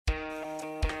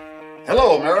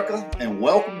Hello, America, and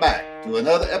welcome back to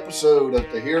another episode of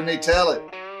To Hear Me Tell It,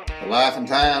 the life and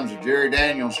times of Jerry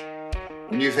Daniels.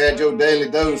 When you've had your daily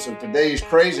dose of today's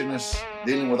craziness,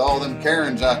 dealing with all them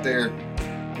Karens out there,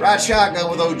 ride shotgun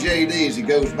with old JD as he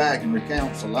goes back and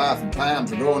recounts the life and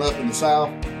times of growing up in the South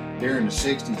during the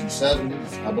 60s and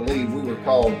 70s. I believe we were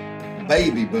called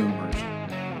baby boomers.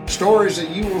 Stories that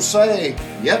you will say,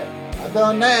 yep, I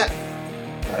done that,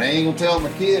 but I ain't gonna tell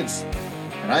my kids,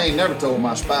 and I ain't never told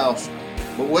my spouse.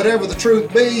 But whatever the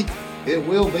truth be, it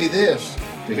will be this,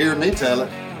 to hear me tell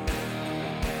it.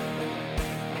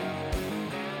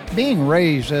 Being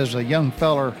raised as a young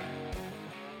feller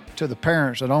to the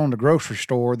parents that owned the grocery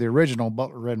store, the original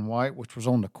Butler Red and White, which was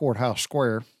on the Courthouse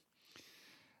Square,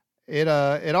 it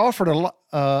offered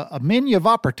a menu of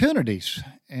opportunities,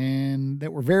 and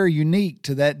that were very unique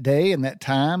to that day and that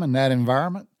time and that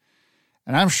environment.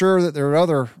 And I'm sure that there are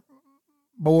other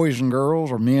boys and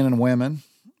girls, or men and women.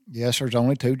 Yes, there's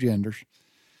only two genders.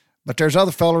 But there's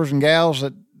other fellers and gals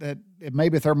that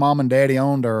maybe if their mom and daddy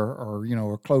owned or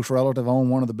a close relative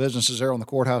owned one of the businesses there on the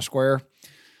Courthouse Square,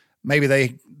 maybe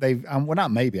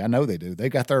not maybe, I know they do. They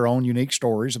got their own unique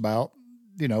stories about,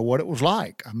 what it was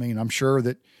like. I mean, I'm sure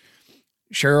that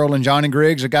Cheryl and Johnny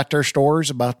Griggs have got their stories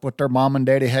about what their mom and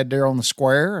daddy had there on the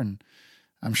square. And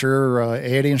I'm sure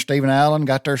Eddie and Stephen Allen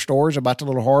got their stories about the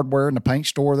little hardware and the paint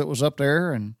store that was up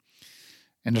there, and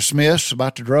the Smiths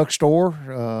about the drugstore,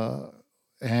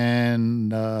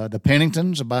 and the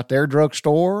Penningtons about their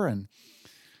drugstore, and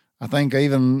I think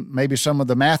even maybe some of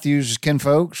the Mathews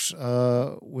kinfolks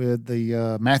with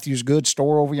the Mathews Goods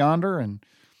store over yonder, and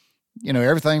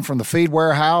everything from the feed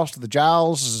warehouse to the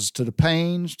Giles to the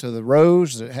Paynes to the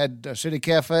Rose that had a City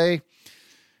Cafe,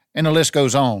 and the list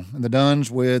goes on. And the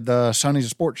Dunns with Sonny's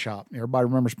Sports Shop. Everybody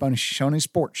remembers Sonny's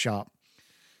Sports Shop.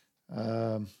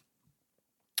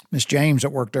 Miss James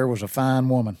that worked there was a fine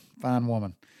woman.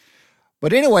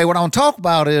 But anyway, what I want to talk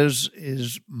about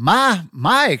is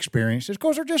my experiences. Of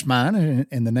course, they're just mine,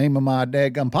 and the name of my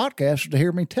dadgum podcast is To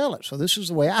Hear Me Tell It. So this is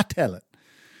the way I tell it.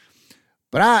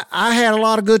 But I had a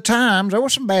lot of good times. There were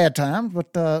some bad times,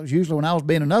 but usually when I was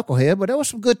being a knucklehead. But there was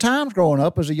some good times growing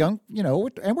up as a young,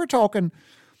 and we're talking,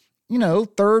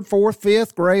 third, fourth,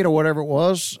 fifth grade or whatever it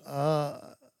was,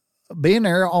 being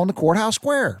there on the Courthouse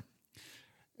Square.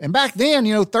 And back then,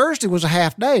 Thursday was a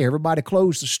half day. Everybody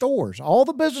closed the stores. All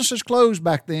the businesses closed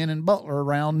back then in Butler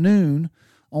around noon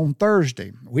on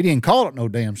Thursday. We didn't call it no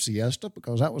damn siesta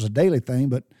because that was a daily thing,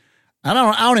 but I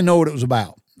don't even know what it was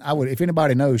about. I would, if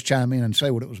anybody knows, chime in and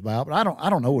say what it was about, but I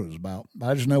don't know what it was about.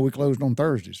 I just know we closed on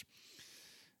Thursdays.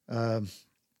 We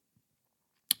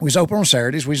was open on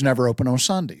Saturdays. We was never open on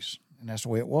Sundays, and that's the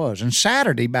way it was. And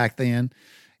Saturday back then,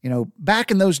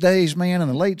 back in those days, man, in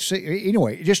the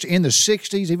anyway, just in the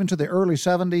 60s, even to the early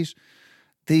 70s,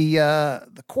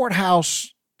 the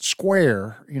Courthouse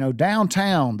Square,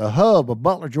 downtown, the hub of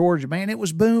Butler, Georgia, man, it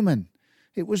was booming.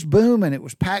 It was booming. It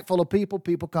was packed full of people.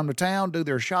 People come to town, do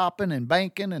their shopping and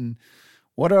banking and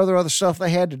what other stuff they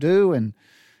had to do. And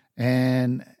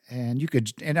you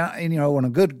could, on a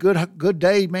good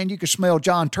day, man, you could smell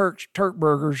John Turk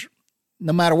Burgers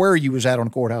no matter where you was at on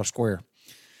the Courthouse Square.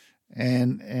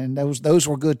 And those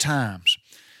were good times.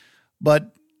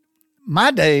 But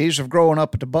my days of growing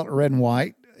up at the Butler Red and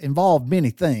White involved many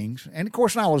things. And, of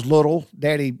course, when I was little,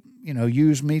 Daddy,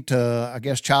 used me to, I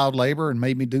guess, child labor and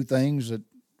made me do things that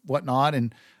whatnot.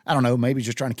 And I don't know, maybe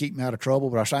just trying to keep me out of trouble.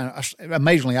 But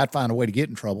amazingly, I'd find a way to get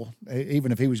in trouble,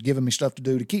 even if he was giving me stuff to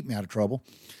do to keep me out of trouble.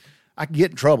 I could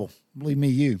get in trouble, believe me,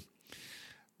 you.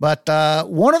 But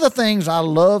one of the things I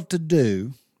love to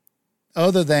do,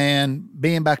 other than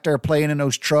being back there playing in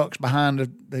those trucks behind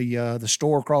the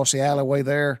store across the alleyway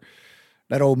there,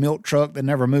 that old milk truck that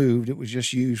never moved, it was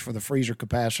just used for the freezer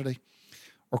capacity,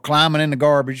 or climbing in the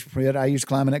garbage pit. I used to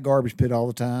climb in that garbage pit all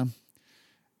the time,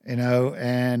 and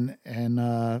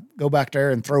go back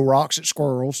there and throw rocks at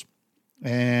squirrels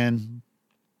and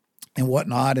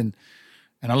whatnot. And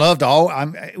I loved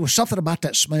it was something about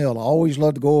that smell. I always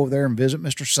loved to go over there and visit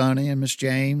Mr. Sonny and Miss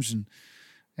James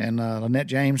and Lynette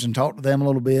James and talk to them a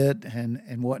little bit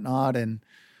and whatnot. And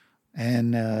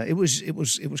it was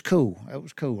cool. It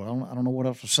was cool. I don't know what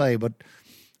else to say, but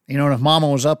and if Mama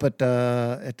was up at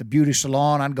the beauty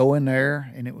salon, I'd go in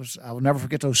there, and I will never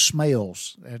forget those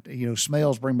smells.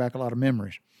 Smells bring back a lot of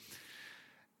memories.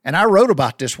 And I wrote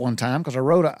about this one time because I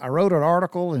wrote an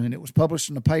article, and it was published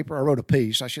in the paper. I wrote a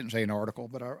piece. I shouldn't say an article,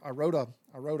 but I wrote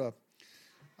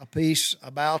a piece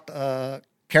about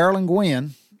Carolyn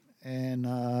Guinn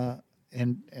and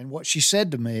what she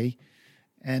said to me,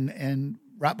 and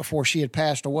right before she had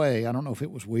passed away. I don't know if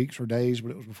it was weeks or days, but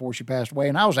it was before she passed away.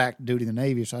 And I was active duty in the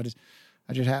Navy, so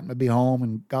I just happened to be home,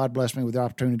 and God blessed me with the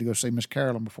opportunity to go see Miss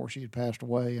Carolyn before she had passed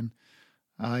away, and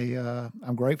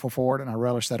I'm grateful for it, and I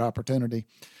relish that opportunity.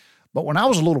 But when I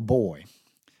was a little boy,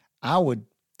 I would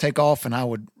take off and I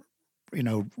would,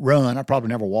 run. I probably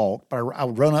never walked, but I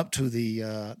would run up to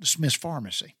the Smith's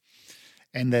Pharmacy,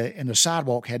 and the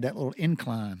sidewalk had that little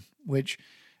incline, which,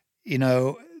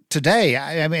 today,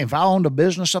 I mean, if I owned a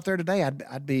business up there today,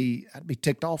 I'd be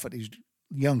ticked off at these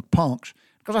young punks,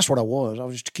 because that's what I was. I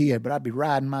was just a kid, but I'd be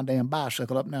riding my damn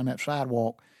bicycle up and down that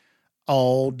sidewalk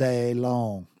all day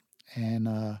long.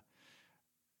 And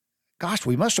gosh,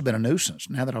 we must have been a nuisance.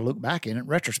 Now that I look back in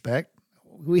retrospect,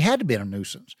 we had to be a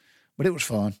nuisance, but it was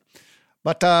fun.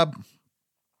 But I'd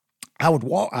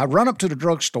run up to the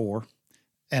drugstore,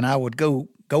 and I would go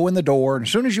in the door. And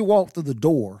as soon as you walk through the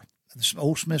door, this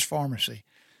old Smith's Pharmacy,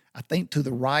 I think to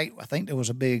the right, I think there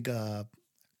was a big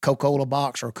Coca-Cola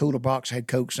box or a cooler box had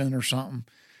Cokes in or something.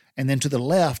 And then to the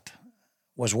left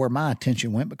was where my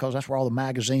attention went, because that's where all the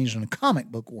magazines and the comic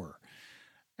book were.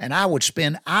 And I would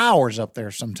spend hours up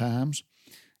there sometimes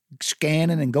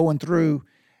scanning and going through.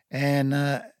 And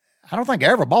I don't think I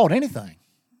ever bought anything,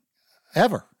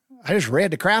 ever. I just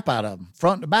read the crap out of them,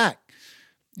 front to back.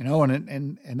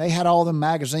 And they had all the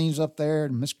magazines up there,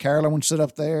 and Miss Carolyn would sit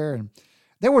up there, and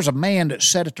there was a man that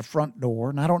sat at the front door,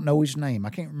 and I don't know his name. I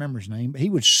can't remember his name, but he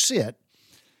would sit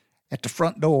at the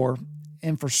front door,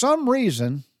 and for some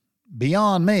reason,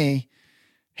 beyond me,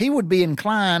 he would be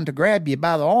inclined to grab you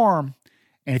by the arm,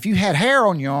 and if you had hair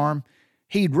on your arm,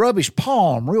 he'd rub his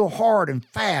palm real hard and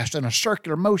fast in a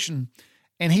circular motion,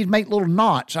 and he'd make little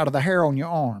knots out of the hair on your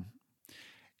arm.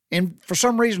 And for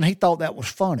some reason, he thought that was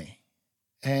funny.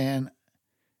 And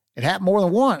it happened more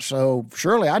than once, so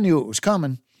surely I knew it was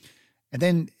coming. And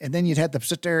then you'd have to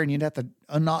sit there and you'd have to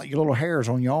unknot your little hairs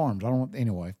on your arms.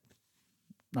 Anyway,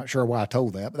 not sure why I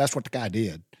told that, but that's what the guy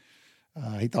did.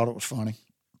 He thought it was funny.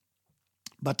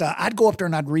 But I'd go up there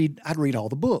and I'd read all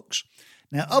the books.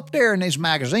 Now, up there in these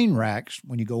magazine racks,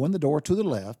 when you go in the door to the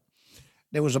left,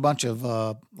 there was a bunch of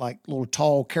like little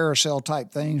tall carousel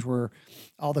type things where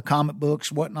all the comic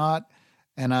books, whatnot.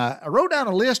 And I wrote down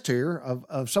a list here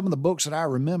of some of the books that I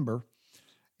remember,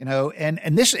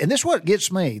 and this what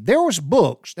gets me. There was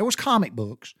comic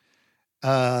books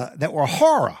that were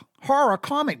horror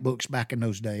comic books back in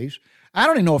those days. I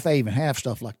don't even know if they even have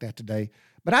stuff like that today,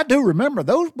 but I do remember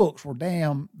those books were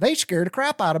they scared the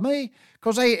crap out of me,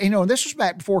 because this was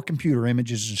back before computer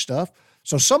images and stuff.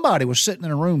 So somebody was sitting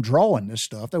in a room drawing this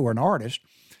stuff. They were an artist,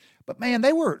 but man,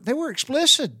 they were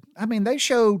explicit. I mean, they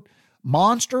showed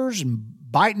monsters and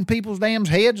biting people's damn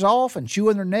heads off and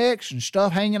chewing their necks and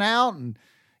stuff hanging out, and,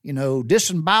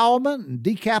 disembowelment and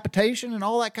decapitation and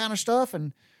all that kind of stuff.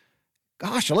 And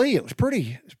gosh, Lee, it was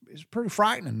pretty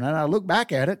frightening. And I look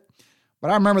back at it,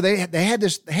 but I remember they had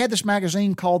this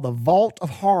magazine called The Vault of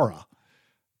Horror.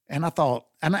 And I thought,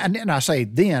 and I say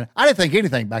then, I didn't think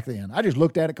anything back then. I just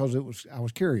looked at it because I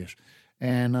was curious.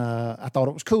 And I thought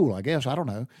it was cool, I guess. I don't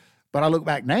know. But I look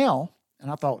back now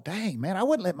and I thought, dang, man, I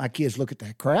wouldn't let my kids look at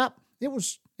that crap. It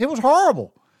was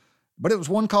horrible. But it was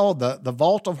one called the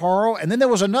Vault of Horror. And then there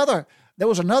was another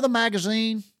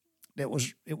magazine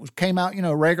that came out,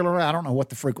 regularly. I don't know what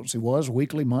the frequency was,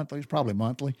 weekly, monthly. It's probably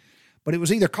monthly. But it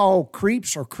was either called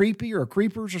Creeps or Creepy or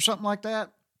Creepers or something like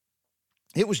that.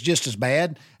 It was just as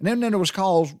bad. And then there was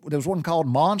one called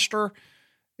Monster.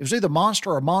 It was either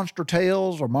Monster or Monster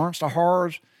Tales or Monster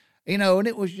Horrors, and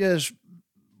it was just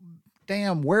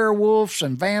damn werewolves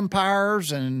and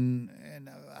vampires and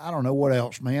I don't know what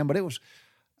else, man. But it was,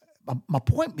 my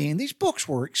point being, these books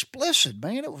were explicit,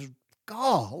 man. It was,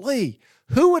 golly,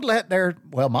 who would let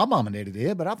my mom and daddy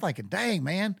did, but I'm thinking, dang,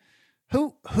 man,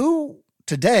 who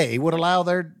today would allow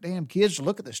their damn kids to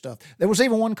look at this stuff? There was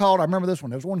even one called, I remember this one,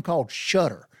 there was one called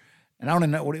Shudder. And I don't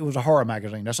even know what it was, a horror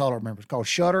magazine. That's all I remember. It's called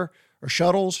Shudder or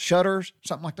Shutters,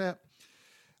 something like that.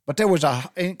 But there was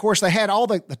and of course, they had all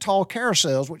the tall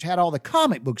carousels, which had all the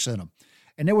comic books in them.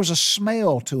 And there was a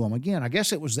smell to them. Again, I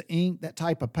guess it was the ink, that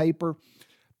type of paper.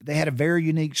 They had a very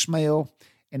unique smell.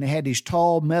 And they had these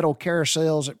tall metal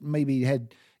carousels that maybe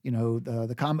had,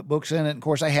 the comic books in it. And of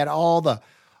course, they had all the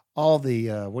what do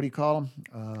you call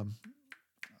them?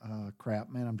 Crap,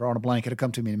 man, I'm drawing a blank. It'll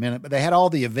come to me in a minute. But they had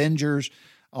all the Avengers,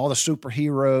 all the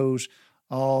superheroes,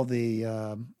 all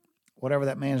the, whatever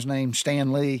that man's name,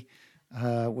 Stan Lee,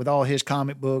 with all his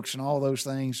comic books and all those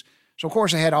things. So, of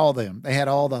course, they had all them. They had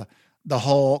all the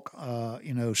Hulk,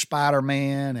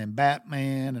 Spider-Man and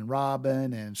Batman and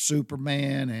Robin and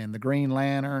Superman and the Green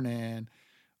Lantern and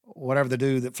whatever the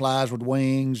dude that flies with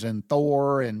wings and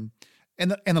Thor and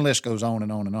the list goes on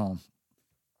and on and on.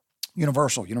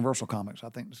 Universal Comics, I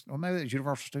think. Or maybe it's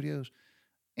Universal Studios.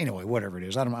 anyway, whatever it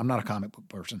is. I'm not a comic book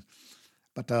person,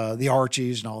 but the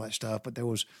Archies and all that stuff. But there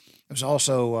was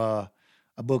also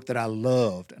a book that I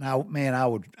loved, and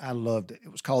I loved it.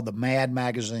 It was called The Mad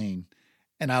Magazine,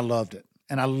 and I loved it.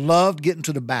 And I loved getting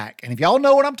to the back. And if y'all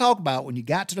know what I'm talking about, when you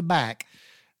got to the back,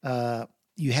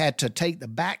 you had to take the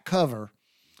back cover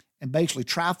and basically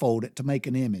trifold it to make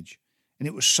an image. And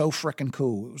it was so freaking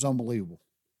cool. It was unbelievable.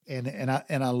 And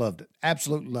I loved it.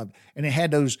 Absolutely loved it. And it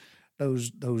had those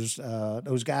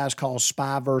guys called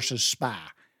Spy versus Spy.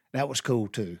 That was cool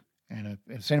too. And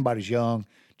if anybody's young,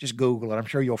 just Google it. I'm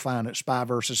sure you'll find it. Spy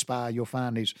versus Spy. You'll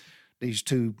find these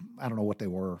two, I don't know what they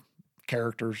were,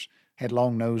 characters, had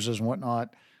long noses and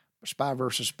whatnot. Spy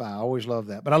versus Spy. I always loved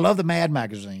that. But I love the Mad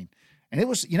magazine. And it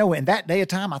was, in that day of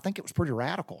time, I think it was pretty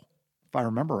radical. If I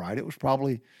remember right, it was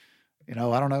probably, I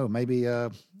don't know, maybe,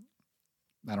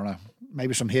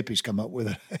 maybe some hippies come up with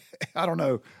it. I don't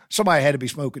know. Somebody had to be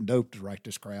smoking dope to write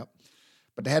this crap.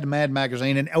 But they had the Mad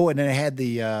magazine, and then they had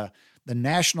the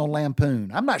National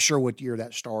Lampoon. I'm not sure what year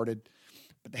that started,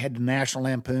 but they had the National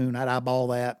Lampoon. I'd eyeball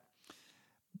that.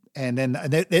 And then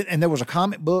there was a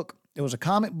comic book. There was a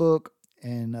comic book,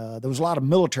 and there was a lot of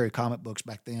military comic books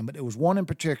back then, but there was one in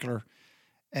particular.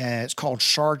 It's called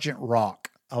Sergeant Rock.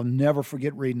 I'll never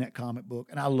forget reading that comic book,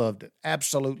 and I loved it.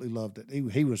 Absolutely loved it.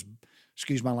 He was,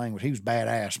 excuse my language, he was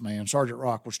badass, man. Sergeant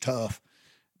Rock was tough,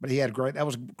 but that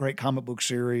was a great comic book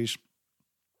series.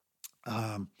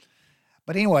 But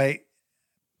anyway,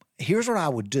 here's what I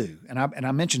would do, and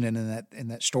I mentioned it in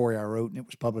that story I wrote, and it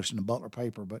was published in the Butler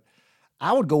paper. But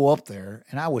I would go up there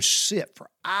and I would sit for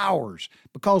hours,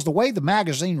 because the way the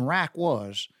magazine rack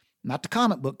was, not the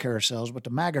comic book carousels, but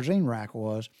the magazine rack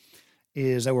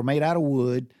is they were made out of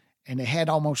wood, and they had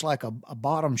almost like a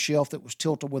bottom shelf that was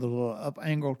tilted with a little up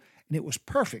angle, and it was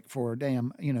perfect for a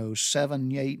damn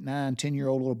 7, 8, 9,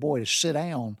 10-year-old little boy to sit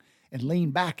down and lean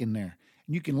back in there.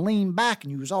 And you can lean back,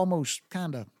 and you was almost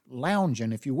kind of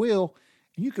lounging, if you will,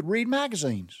 and you could read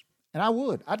magazines. And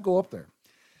I'd go up there.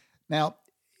 Now,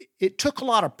 it took a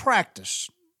lot of practice,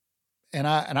 and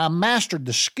I mastered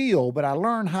the skill, but I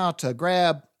learned how to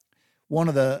grab one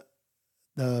of the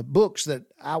books that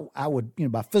I would,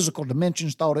 by physical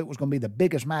dimensions, thought it was going to be the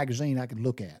biggest magazine I could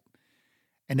look at.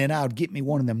 And then I would get me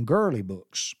one of them girly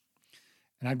books.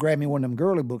 And I'd grab me one of them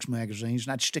girly books magazines,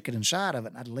 and I'd stick it inside of it,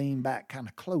 and I'd lean back kind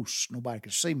of close, nobody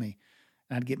could see me.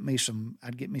 And I'd get me some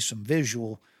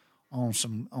visual on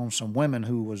some women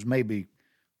who was maybe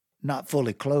not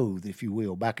fully clothed, if you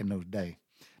will, back in those days.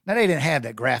 Now, they didn't have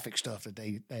that graphic stuff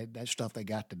that stuff they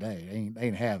got today. They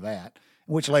didn't have that,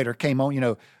 which later came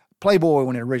on. Playboy,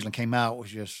 when it originally came out, was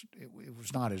just it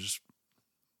was not as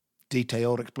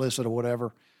detailed, explicit, or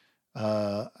whatever.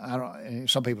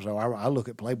 Some people say, I look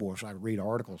at Playboy so I read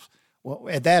articles. Well,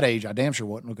 at that age, I damn sure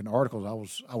wasn't looking at articles.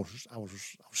 I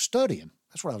was studying.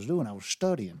 That's what I was doing. I was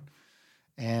studying.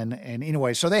 And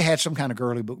anyway, so they had some kind of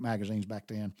girly book magazines back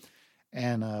then,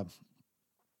 and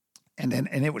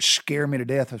it would scare me to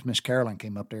death if Miss Carolyn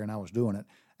came up there and I was doing it,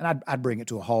 and I'd bring it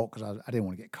to a halt because I didn't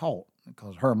want to get caught,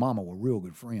 because her and Mama were real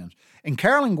good friends. And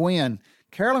Carolyn Guinn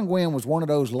was one of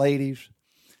those ladies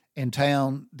in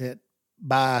town that,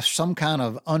 by some kind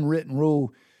of unwritten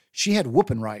rule, she had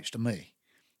whooping rights to me.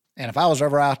 And if I was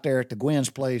ever out there at the Gwynn's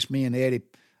place, me and Ed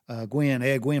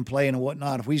Gwynn playing and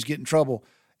whatnot, if we was getting in trouble,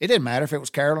 it didn't matter if it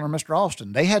was Carolyn or Mr.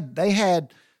 Austin. They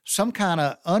had some kind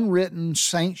of unwritten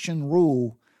sanctioned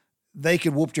rule. They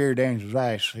could whoop Jerry Daniels'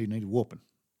 ass if he needed whooping.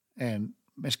 And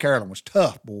Miss Carolyn was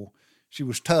tough, boy. She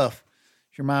was tough.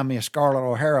 She reminded me of Scarlett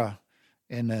O'Hara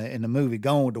in the movie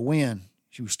Gone with the Wind.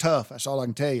 She was tough. That's all I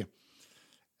can tell you.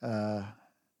 And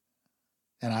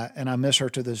I miss her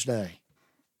to this day.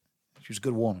 She was a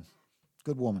good woman.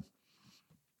 Good woman.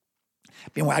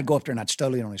 But anyway, I'd go up there and I'd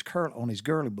study on his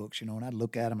girly books, and I'd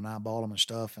look at them and eyeball them and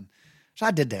stuff. And so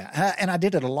I did that. And I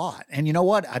did it a lot. And you know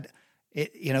what?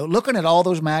 Looking at all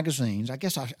those magazines, I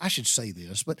guess I should say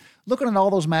this, but looking at all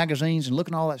those magazines and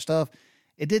looking at all that stuff,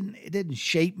 it didn't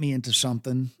shape me into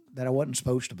something that I wasn't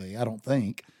supposed to be, I don't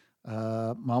think.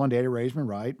 Mom and Daddy raised me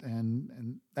right,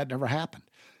 and that never happened.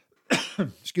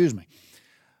 Excuse me.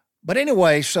 But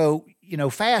anyway, so,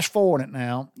 fast forward it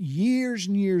now, years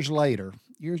and years later,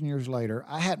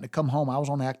 I happened to come home. I was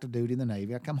on active duty in the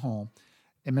Navy. I come home,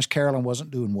 and Miss Carolyn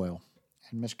wasn't doing well.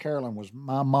 And Miss Carolyn was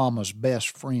my mama's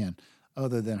best friend,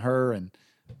 other than her and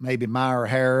maybe Myra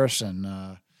Harris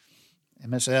and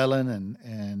Miss Ellen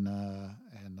and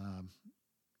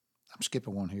I'm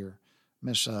skipping one here,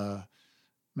 Miss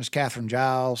Catherine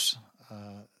Giles.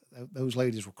 Those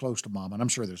ladies were close to Mama, and I'm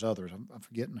sure there's others. I'm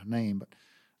forgetting her name, but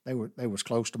they was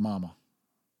close to Mama,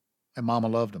 and Mama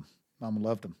loved them. Mama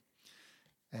loved them,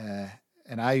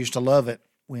 and I used to love it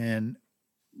when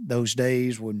those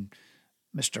days when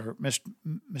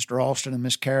Mr. Austin and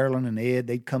Miss Carolyn and Ed,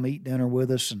 they'd come eat dinner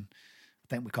with us, and I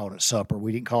think we called it supper.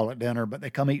 We didn't call it dinner, but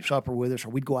they'd come eat supper with us, or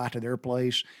we'd go out to their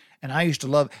place. And I used to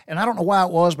love, and I don't know why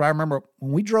it was, but I remember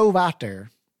when we drove out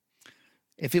there,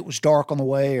 if it was dark on the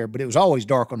way, but it was always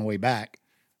dark on the way back,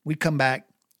 we'd come back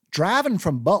driving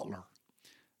from Butler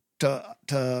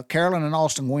to Carolyn and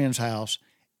Austin Guinn's house.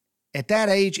 At that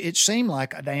age, it seemed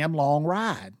like a damn long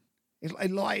ride. I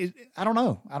don't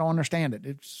know. I don't understand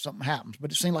it. Something happens,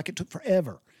 but it seemed like it took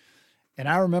forever. And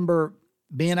I remember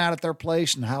being out at their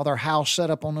place and how their house set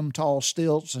up on them tall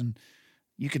stilts, and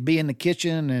you could be in the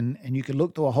kitchen and you could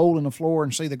look through a hole in the floor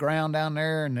and see the ground down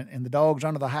there and the dogs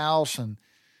under the house. And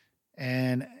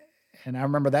I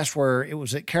remember that's where it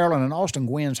was at Carolyn and Austin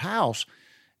Guinn's house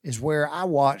is where I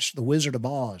watched The Wizard of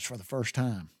Oz for the first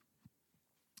time.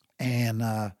 And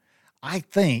I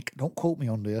think, don't quote me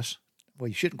on this. Well,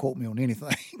 you shouldn't quote me on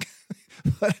anything.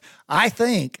 But I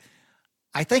think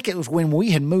it was when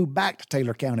we had moved back to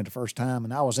Taylor County the first time,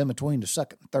 and I was in between the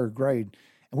second and third grade,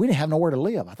 and we didn't have nowhere to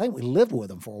live. I think we lived with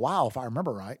them for a while, if I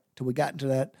remember right, till we got into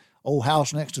that old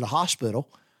house next to the hospital.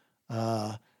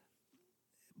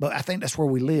 But I think that's where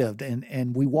we lived,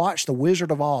 and we watched The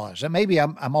Wizard of Oz. And maybe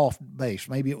I'm off base.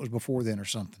 Maybe it was before then or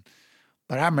something.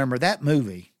 But I remember that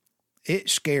movie, it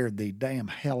scared the damn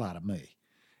hell out of me.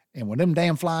 And when them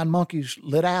damn flying monkeys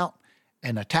lit out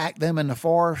and attacked them in the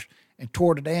forest and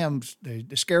tore the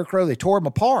scarecrow, they tore them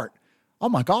apart. Oh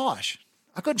my gosh.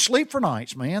 I couldn't sleep for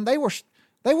nights, man. They were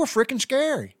freaking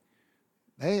scary.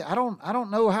 I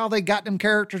don't know how they got them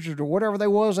characters or whatever they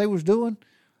was doing.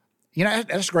 You know,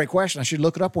 that's a great question. I should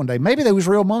look it up one day. Maybe they was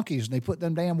real monkeys and they put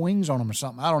them damn wings on them or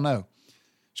something. I don't know.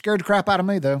 Scared the crap out of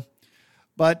me, though.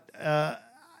 But I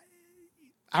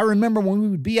remember when we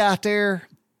would be out there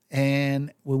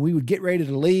and when we would get ready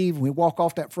to leave, we'd walk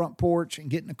off that front porch and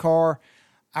get in the car.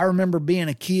 I remember being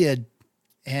a kid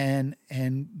and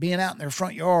being out in their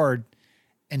front yard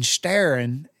and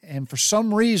staring. And for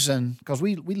some reason, because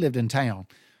we lived in town,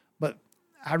 but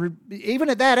even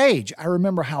at that age, I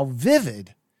remember how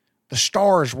vivid the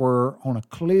stars were on a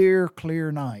clear,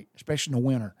 clear night, especially in the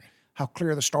winter, how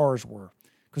clear the stars were,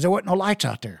 because there wasn't no lights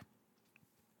out there.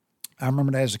 I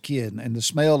remember that as a kid, and the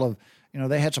smell of,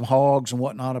 they had some hogs and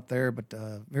whatnot up there, but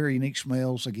very unique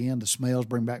smells. Again, the smells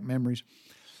bring back memories.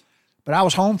 But I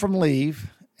was home from leave,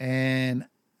 and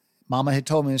Mama had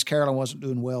told me Miss Carolyn wasn't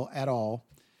doing well at all,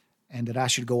 and that I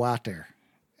should go out there.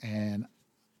 And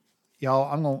y'all,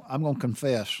 I'm gonna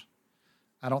confess.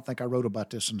 I don't think I wrote about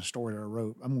this in the story that I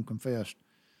wrote. I'm going to confess.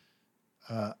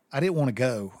 I didn't want to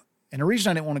go. And the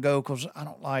reason I didn't want to go because I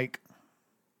don't like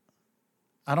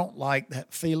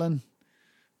that feeling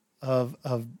of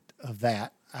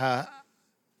that. I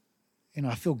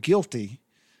feel guilty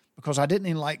because I didn't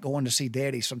even like going to see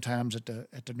Daddy sometimes at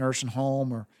the nursing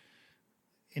home, or,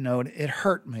 it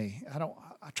hurt me.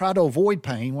 I try to avoid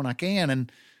pain when I can,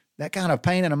 and that kind of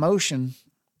pain and emotion,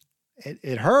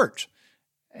 it hurts.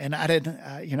 And I didn't,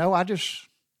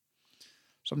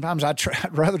 sometimes I'd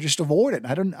rather just avoid it.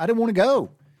 I didn't want to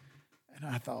go. And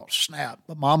I thought, snap.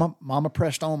 But Mama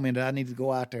pressed on me that I needed to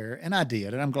go out there. And I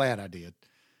did, and I'm glad I did.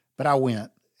 But I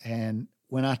went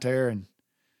out there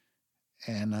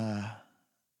and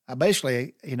I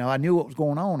basically, I knew what was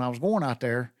going on. I was going out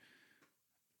there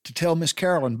to tell Miss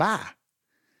Carolyn bye.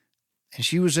 And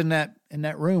she was in that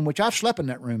room, which I've slept in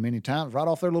that room many times, right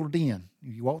off their little den.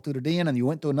 You walked through the den and you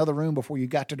went to another room before you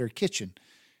got to their kitchen.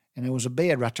 And there was a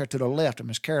bed right there to the left, and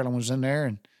Miss Carolyn was in there,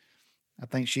 and I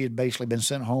think she had basically been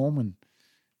sent home.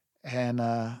 And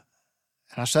I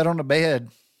sat on the bed.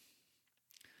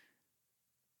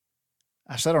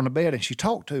 And she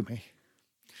talked to me.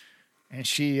 And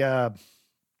she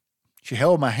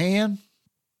held my hand.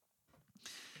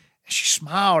 She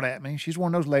smiled at me. She's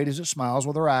one of those ladies that smiles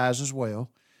with her eyes as well.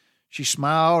 She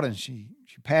smiled, and she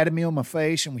patted me on my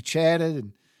face, and we chatted,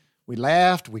 and we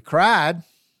laughed. We cried.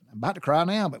 I'm about to cry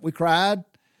now, but we cried.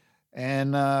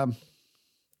 And I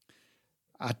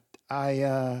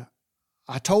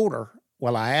told her,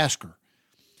 I asked her.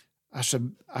 I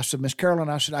said, Miss Carolyn,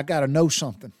 I got to know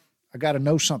something.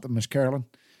 Miss Carolyn.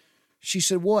 She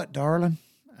said, what, darling?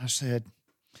 I said,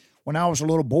 when I was a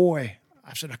little boy,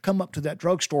 I said, I come up to that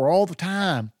drugstore all the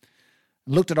time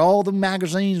and looked at all the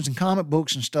magazines and comic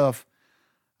books and stuff.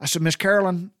 I said, Miss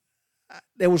Carolyn,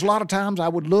 there was a lot of times I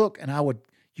would look and I would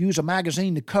use a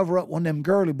magazine to cover up one of them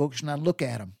girly books, and I'd look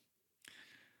at them.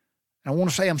 And I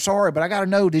want to say I'm sorry, but I got to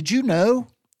know, did you know?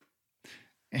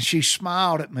 And she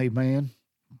smiled at me, man.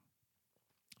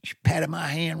 She patted my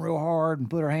hand real hard and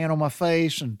put her hand on my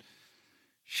face, and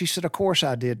she said, of course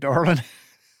I did, darling.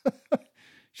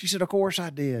 She said, of course I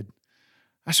did.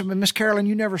 I said, but Miss Carolyn,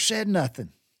 you never said nothing.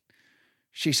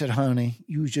 She said, honey,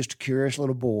 you was just a curious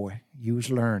little boy. You was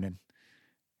learning.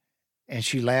 And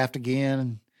she laughed again.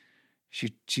 And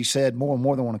she said more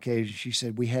than one occasion, she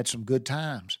said, we had some good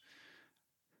times.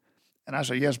 And I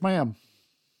said, yes, ma'am.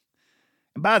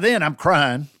 And by then I'm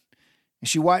crying. And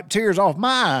she wiped tears off my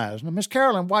eyes. And Miss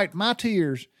Carolyn wiped my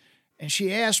tears. And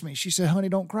she asked me, she said, honey,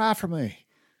 don't cry for me.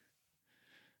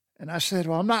 And I said,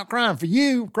 well, I'm not crying for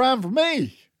you. I'm crying for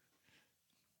me.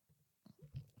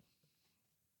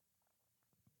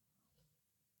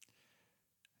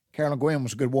 Carolyn Guinn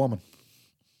was a good woman.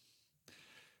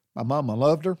 My mama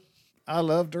loved her. I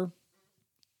loved her.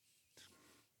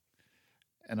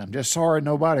 And I'm just sorry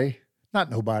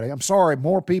I'm sorry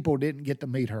more people didn't get to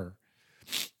meet her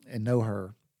and know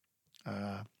her.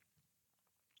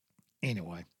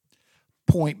 Anyway,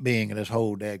 point being of this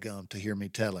whole dadgum to hear me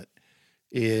tell it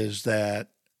is that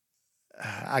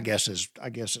I guess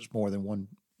it's more than one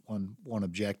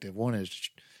objective. One is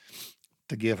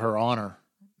to give her honor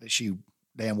that she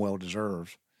damn well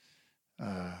deserves.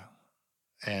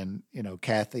 And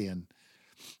Kathy and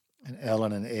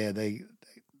Ellen and Ed,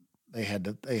 they had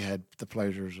the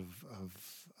pleasures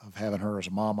of having her as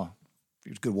a mama. She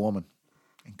was a good woman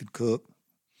and could cook.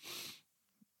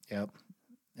 Yep.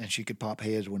 And she could pop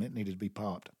heads when it needed to be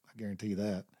popped. I guarantee you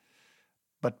that.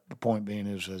 But the point being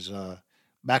is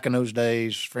back in those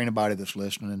days, for anybody that's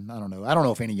listening, I don't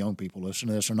know if any young people listen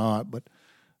to this or not, but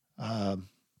I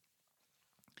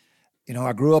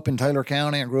grew up in Taylor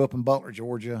County. I grew up in Butler,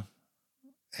 Georgia,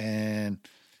 and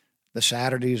the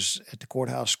Saturdays at the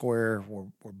Courthouse Square were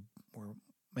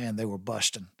man, they were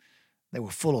busting. They were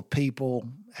full of people,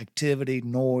 activity,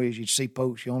 noise. You'd see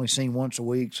folks you only seen once a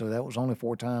week, so that was only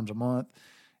 4 times a month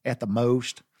at the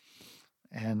most,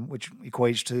 and which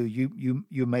equates to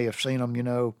you may have seen them,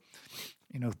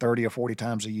 30 or 40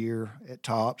 times a year at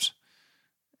tops,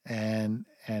 and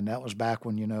that was back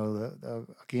when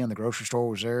the grocery store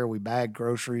was there. We bagged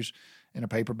groceries in a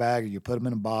paper bag, or you put them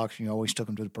in a box, and you always took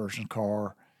them to the person's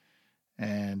car.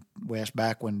 And that's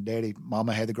back when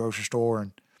Mama had the grocery store,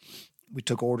 and we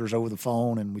took orders over the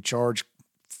phone, and we charged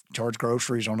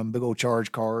groceries on them big old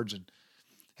charge cards, and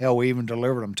hell, we even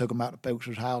delivered them, took them out to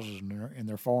folks' houses and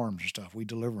their farms and stuff. We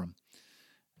deliver them.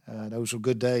 Those were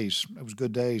good days. It was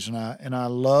good days, and I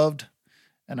loved,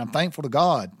 and I'm thankful to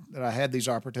God that I had these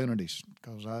opportunities,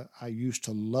 because I used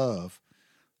to love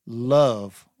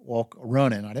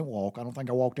running. I didn't walk. I don't think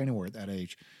I walked anywhere at that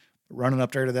age. But running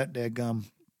up there to that dadgum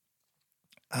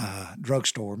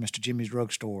drugstore, Mr. Jimmy's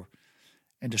drugstore,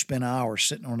 and to spend hours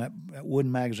sitting on that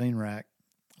wooden magazine rack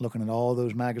looking at all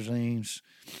those magazines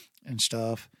and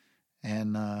stuff.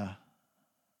 And I'm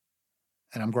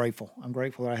grateful. I'm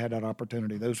grateful that I had that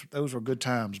opportunity. Those were good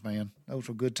times, man. Those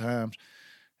were good times.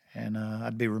 And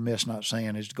I'd be remiss not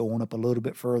saying is going up a little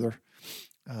bit further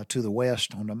to the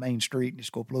west on the main street.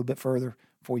 Just go up a little bit further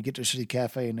before you get to the City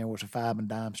Cafe, and there was a 5 and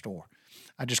dime store.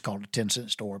 I just called it a 10-cent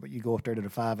store, but you go up there to the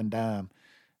 5 and dime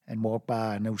and walk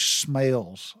by, and those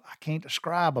smells, I can't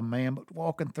describe them, man, but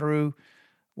walking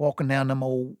down them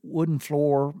old wooden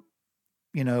floor,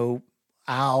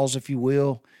 aisles, if you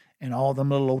will, and all them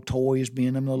little old toys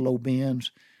being them little old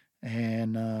bins.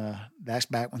 And that's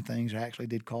back when things actually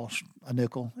did cost a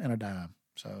nickel and a dime.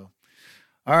 So,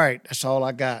 all right, that's all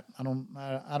I got. I don't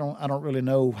really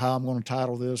know how I'm going to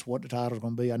title this, what the title's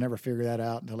going to be. I never figure that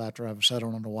out until after I've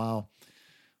settled on it a while.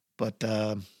 But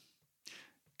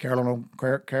Carolyn,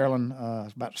 I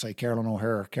was about to say Carolyn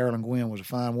O'Hara. Carolyn Guinn was a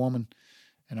fine woman,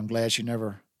 and I'm glad she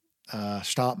never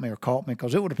stopped me or caught me,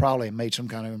 because it would have probably made some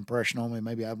kind of impression on me.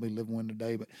 Maybe I'd be living one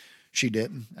today, but she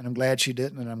didn't, and I'm glad she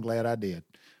didn't, and I'm glad I did.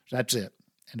 So that's it.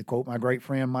 And to quote my great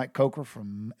friend Mike Coker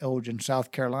from Elgin,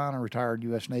 South Carolina, retired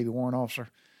U.S. Navy warrant officer,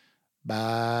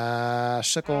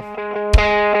 bicycle.